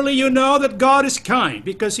 Surely you know that God is kind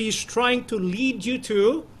because he is trying to lead you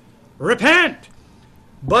to repent.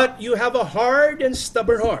 But you have a hard and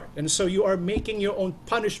stubborn heart. And so you are making your own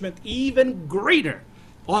punishment even greater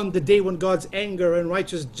on the day when God's anger and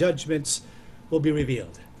righteous judgments will be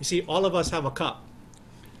revealed. You see, all of us have a cup.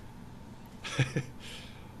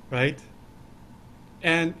 Right?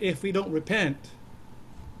 And if we don't repent,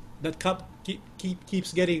 that cup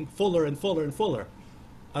keeps getting fuller and fuller and fuller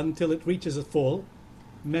until it reaches a full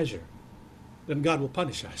measure. Then God will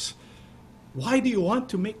punish us. Why do you want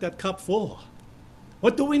to make that cup full?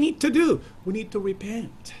 What do we need to do? We need to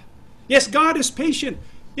repent. Yes, God is patient.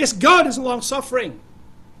 Yes, God is long-suffering.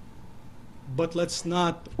 But let's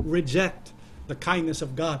not reject the kindness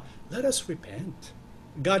of God. Let us repent.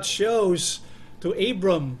 God shows to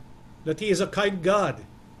Abram that he is a kind God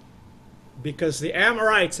because the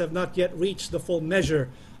Amorites have not yet reached the full measure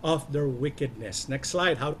of their wickedness. Next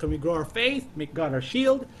slide. How can we grow our faith? Make God our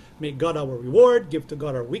shield. Make God our reward. Give to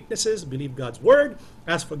God our weaknesses. Believe God's word.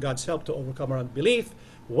 Ask for God's help to overcome our unbelief.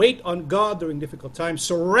 Wait on God during difficult times.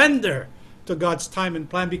 Surrender to God's time and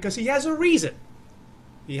plan, because He has a reason.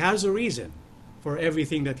 He has a reason for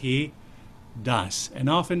everything that He does. And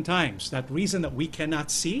oftentimes, that reason that we cannot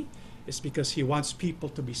see is because He wants people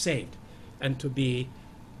to be saved and to be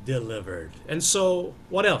delivered. And so,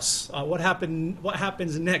 what else? What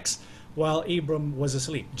happens next while Abram was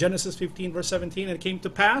asleep? Genesis 15, verse 17, and it came to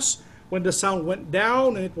pass, when the sun went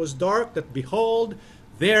down and it was dark, that behold,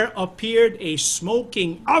 there appeared a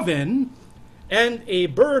smoking oven and a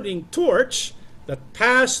burning torch that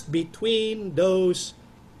passed between those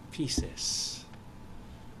pieces.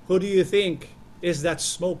 Who do you think is that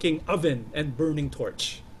smoking oven and burning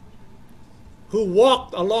torch? Who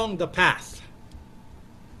walked along the path?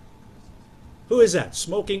 Who is that?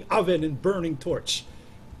 Smoking oven and burning torch.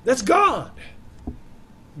 That's God.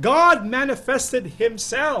 God manifested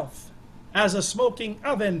Himself as a smoking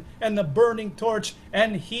oven and a burning torch,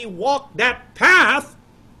 and He walked that path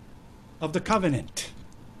of the covenant.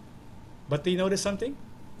 But do you notice something?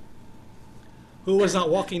 Who was not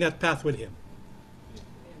walking that path with Him?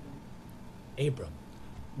 Abram.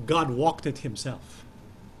 God walked it Himself.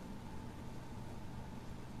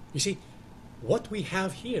 You see, what we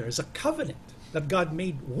have here is a covenant that God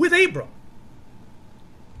made with Abram.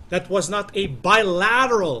 That was not a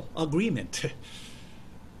bilateral agreement.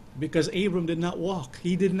 Because Abram did not walk.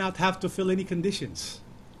 He did not have to fill any conditions.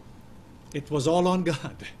 It was all on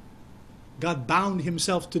God. God bound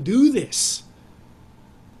Himself to do this.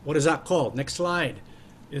 What is that called? Next slide.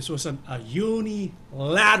 This was a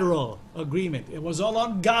unilateral agreement. It was all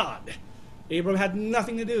on God. Abram had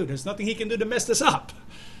nothing to do. There's nothing he can do to mess this up.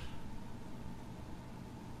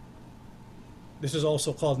 This is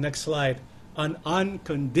also called, next slide, an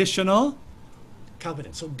unconditional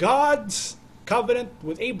covenant. So God's covenant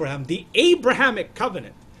with Abraham, the Abrahamic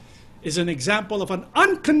covenant, is an example of an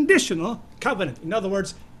unconditional covenant. In other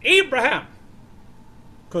words, Abraham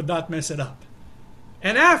could not mess it up.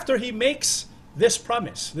 And after he makes this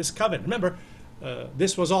promise, this covenant, remember,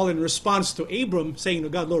 this was all in response to Abram saying to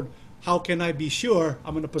God, Lord, how can I be sure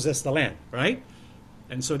I'm going to possess the land, right?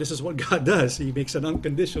 And so this is what God does. He makes an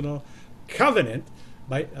unconditional covenant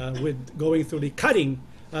by with going through the cutting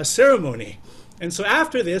ceremony. And so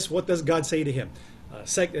after this, what does God say to him?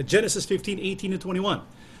 Genesis 15, 18 and 21.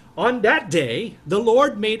 On that day, the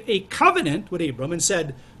Lord made a covenant with Abram and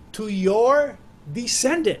said, to your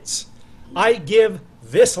descendants, I give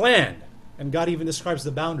this land. And God even describes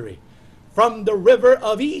the boundary. From the river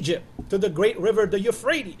of Egypt to the great river, the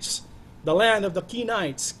Euphrates, the land of the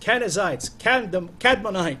Kenites, Kenizzites,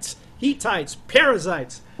 Cadmonites, Hittites,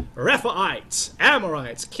 Perizzites, Rephaites,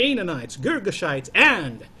 Amorites, Canaanites, Girgashites,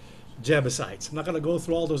 and Jebusites. I'm not going to go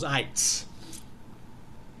through all those ites.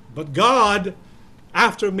 But God,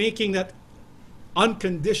 after making that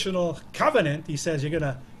unconditional covenant, He says, you're going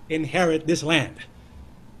to inherit this land.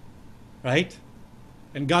 Right?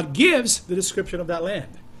 And God gives the description of that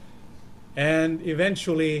land. And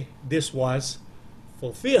eventually, this was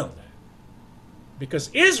fulfilled. Because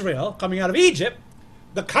Israel, coming out of Egypt,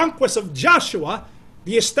 the conquest of Joshua,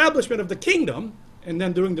 the establishment of the kingdom, and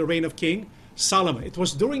then during the reign of King Solomon. It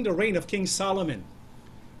was during the reign of King Solomon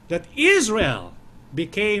that Israel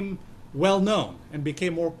became well known and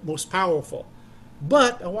became most powerful.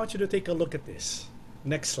 But I want you to take a look at this.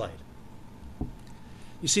 Next slide.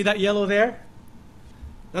 You see that yellow there?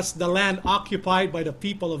 That's the land occupied by the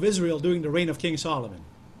people of Israel during the reign of King Solomon.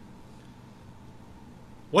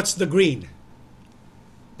 What's the green?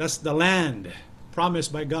 That's the land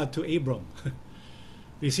promised by God to Abram. Do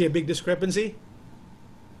you see a big discrepancy?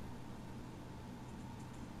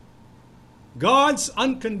 God's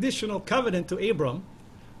unconditional covenant to Abram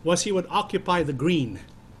was He would occupy the green.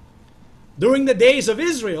 During the days of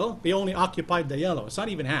Israel, they only occupied the yellow. It's not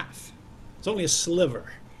even half. It's only a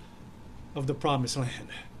sliver of the promised land.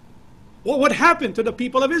 Well, what happened to the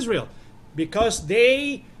people of Israel? Because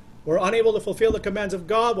they were unable to fulfill the commands of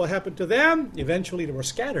God, what happened to them? Eventually they were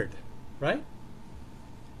scattered, right?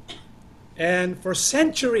 And for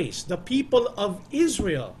centuries, the people of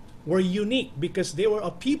Israel were unique because they were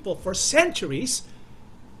a people for centuries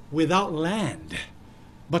without land.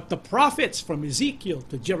 But the prophets from Ezekiel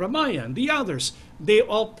to Jeremiah and the others, they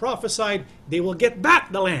all prophesied they will get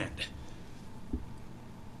back the land.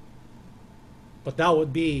 But that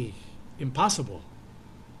would be impossible.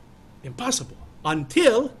 Impossible.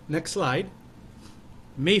 Until, next slide,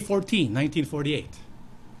 May 14, 1948.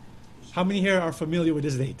 How many here are familiar with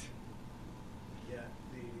this date? Yeah,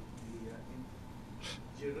 the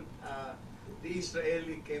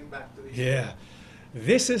Israeli came back to Israel. Yeah.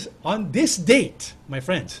 This is on this date, my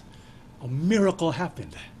friends, a miracle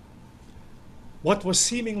happened. What was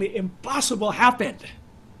seemingly impossible happened.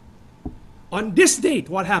 On this date,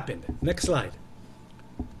 what happened? Next slide.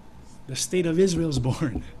 The state of Israel is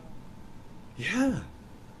born. Yeah.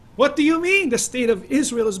 What do you mean the state of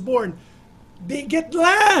Israel is born? They get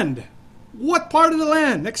land. What part of the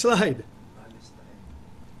land? Next slide. Palestine.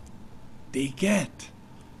 They get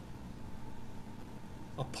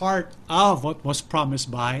a part of what was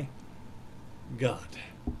promised by God.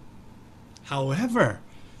 However,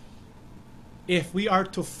 if we are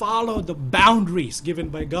to follow the boundaries given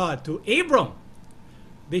by God to Abram,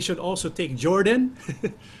 they should also take Jordan,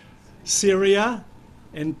 Syria,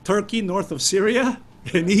 and Turkey north of Syria,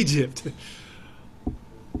 and Egypt.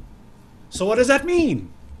 So what does that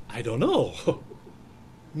mean? I don't know.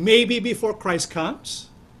 Maybe before Christ comes,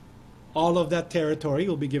 all of that territory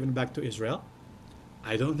will be given back to Israel.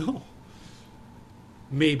 I don't know.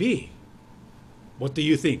 Maybe. What do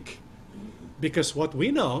you think? Because what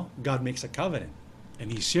we know, God makes a covenant,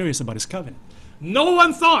 and He's serious about His covenant. No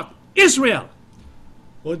one thought Israel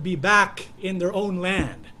would be back in their own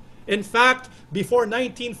land. In fact, before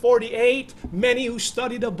 1948, many who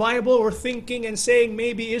studied the Bible were thinking and saying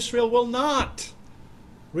maybe Israel will not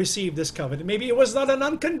receive this covenant. Maybe it was not an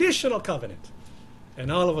unconditional covenant.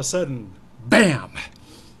 And all of a sudden, bam!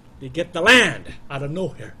 They get the land out of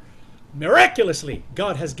nowhere. Miraculously,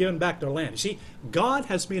 God has given back their land. You see, God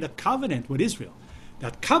has made a covenant with Israel.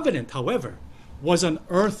 That covenant, however, was an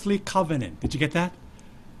earthly covenant. Did you get that?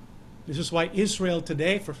 This is why Israel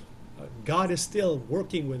today, God is still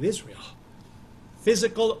working with Israel.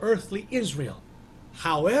 Physical, earthly Israel.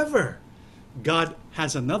 However, God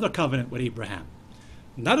has another covenant with Abraham.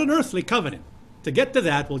 Not an earthly covenant. To get to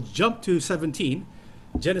that, we'll jump to 17.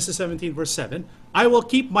 Genesis 17, verse 7. I will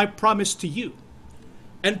keep my promise to you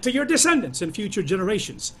and to your descendants in future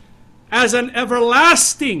generations as an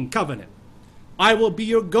everlasting covenant. I will be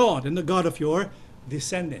your God and the God of your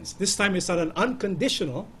descendants. This time it's not an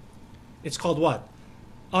unconditional. It's called what?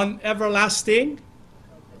 An everlasting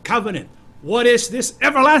covenant. What is this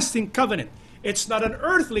everlasting covenant? It's not an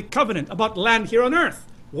earthly covenant about land here on earth.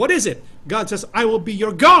 What is it? God says, I will be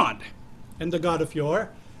your God and the God of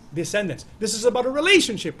your descendants. This is about a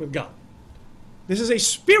relationship with God. This is a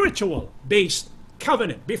spiritual based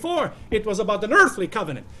covenant. Before, it was about an earthly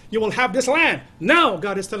covenant. You will have this land. Now,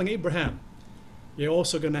 God is telling Abraham, you're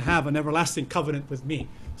also going to have an everlasting covenant with me.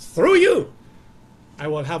 Through you, I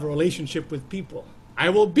will have a relationship with people. I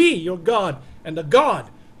will be your God and the God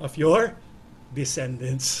of your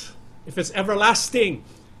descendants. If it's everlasting,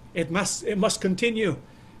 it must continue.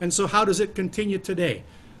 And so how does it continue today?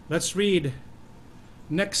 Let's read.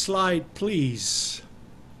 Next slide, please.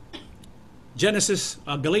 Galatians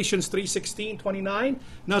 3:16-29.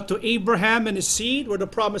 Now to Abraham and his seed were the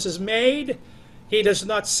promises made. He does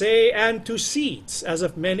not say, and to seeds, as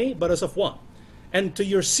of many, but as of one. And to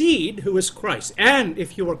your seed, who is Christ. And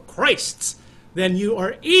if you are Christ's, then you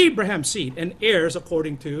are Abraham's seed and heirs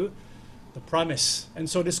according to the promise. And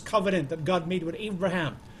so this covenant that God made with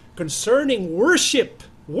Abraham concerning worship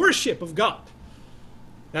of God,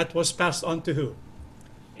 that was passed on to who?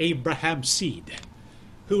 Abraham's seed.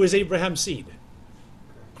 Who is Abraham's seed?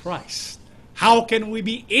 Christ. How can we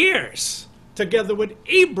be heirs together with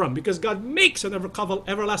Abram? Because God makes an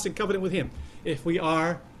everlasting covenant with him. If we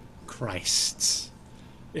are Christ's.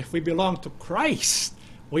 If we belong to Christ,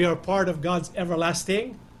 we are part of God's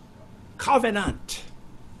everlasting covenant.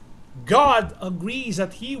 God agrees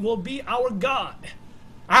that He will be our God.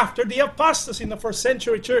 After the apostasy in the first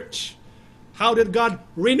century church, how did God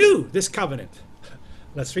renew this covenant?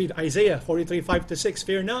 Let's read Isaiah 43:5-6.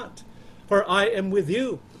 Fear not, for I am with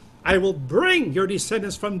you. I will bring your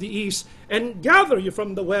descendants from the east and gather you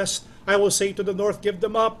from the west. I will say to the north, give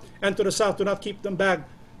them up, and to the south, do not keep them back.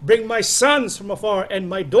 Bring my sons from afar and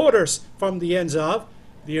my daughters from the ends of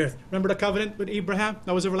the earth. Remember the covenant with Abraham?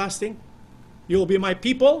 That was everlasting. You will be my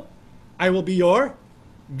people. I will be your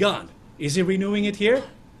God. Is He renewing it here?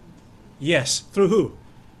 Yes. Through who?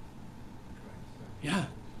 Yeah.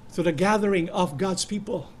 Through the gathering of God's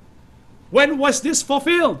people. When was this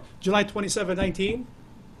fulfilled? July 27,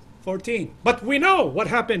 1914. But we know what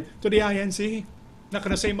happened to the INC. Not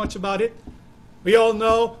going to say much about it. We all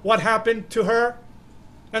know what happened to her.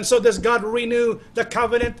 And so does God renew the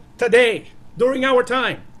covenant today, during our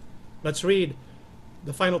time. Let's read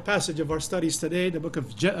the final passage of our studies today, the book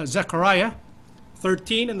of Zechariah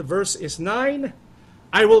 13, and the verse is 9.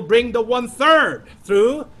 I will bring the 1/3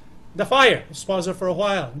 through the fire. Let's pause there for a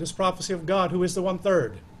while. This prophecy of God, who is the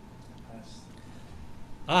 1/3?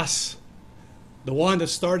 Us. The one that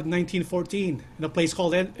started in 1914 in a place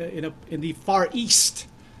called in the Far East.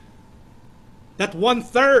 That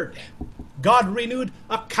 1/3, God renewed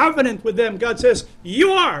a covenant with them. God says, you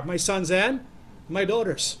are my sons and my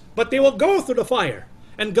daughters. But they will go through the fire.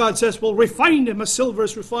 And God says, we'll refine them as silver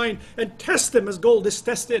is refined and test them as gold is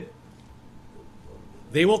tested.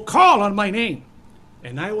 They will call on my name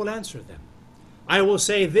and I will answer them. I will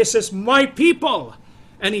say, this is my people.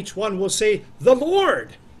 And each one will say, the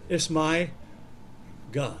Lord is my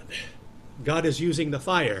God. God is using the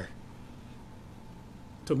fire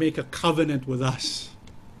to make a covenant with us.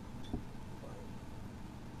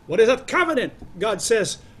 What is that covenant? God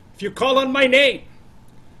says, if you call on my name,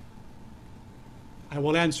 I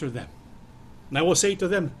will answer them. And I will say to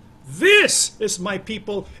them, this is my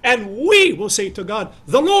people. And we will say to God,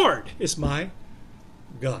 the Lord is my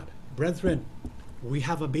God. Brethren, we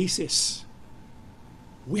have a basis.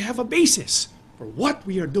 We have a basis for what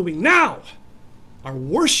we are doing now. Our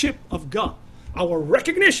worship of God, our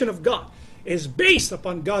recognition of God is based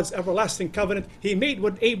upon God's everlasting covenant He made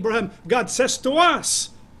with Abraham. God says to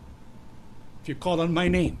us, if you call on my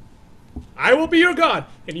name, I will be your God,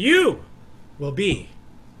 and you will be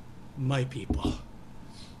my people.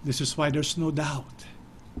 This is why there's no doubt.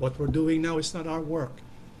 What we're doing now is not our work.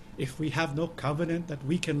 If we have no covenant that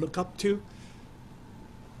we can look up to,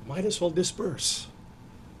 might as well disperse.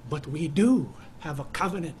 But we do have a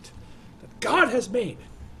covenant that God has made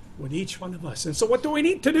with each one of us. And so what do we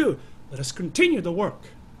need to do? Let us continue the work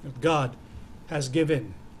that God has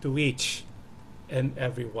given to each and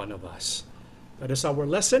every one of us. That is our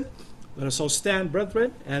lesson. Let us all stand,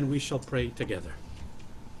 brethren, and we shall pray together.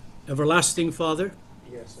 Everlasting Father,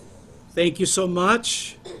 thank you so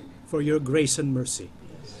much for your grace and mercy,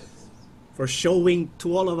 for showing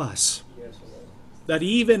to all of us that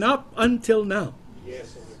even up until now,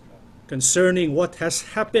 concerning what has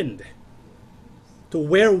happened to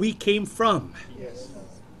where we came from,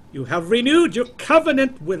 you have renewed your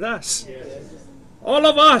covenant with us. All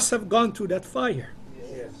of us have gone through that fire.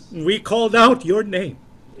 We called out your name,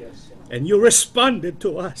 and you responded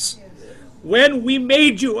to us. When we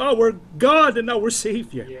made you our God and our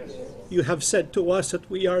Savior, you have said to us that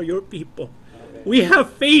we are your people. We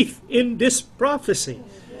have faith in this prophecy.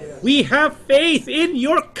 We have faith in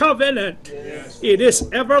your covenant. It is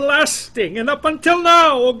everlasting. And up until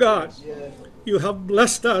now, oh God, you have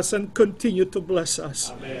blessed us and continue to bless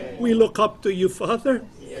us. We look up to you, Father.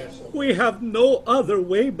 We have no other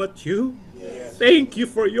way but you. Thank you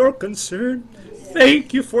for your concern.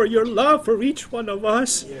 Thank you for your love for each one of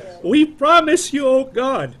us. We promise you, oh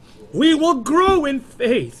God, we will grow in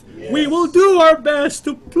faith. We will do our best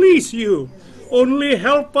to please you. Only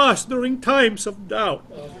help us during times of doubt.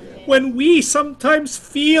 When we sometimes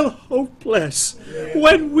feel hopeless,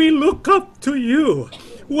 when we look up to you,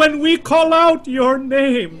 when we call out your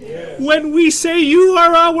name, when we say you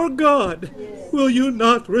are our God, will you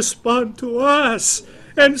not respond to us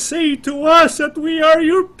and say to us that we are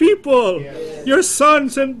your people, your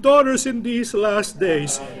sons and daughters in these last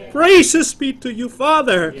days? Praises be to you,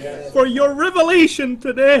 Father, for your revelation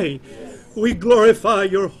today. We glorify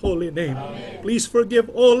your holy name. Please forgive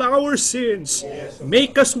all our sins.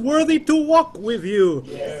 Make us worthy to walk with you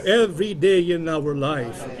every day in our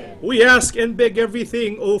life. We ask and beg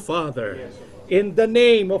everything, O Father, in the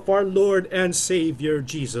name of our Lord and Savior,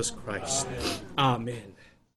 Jesus Christ. Amen.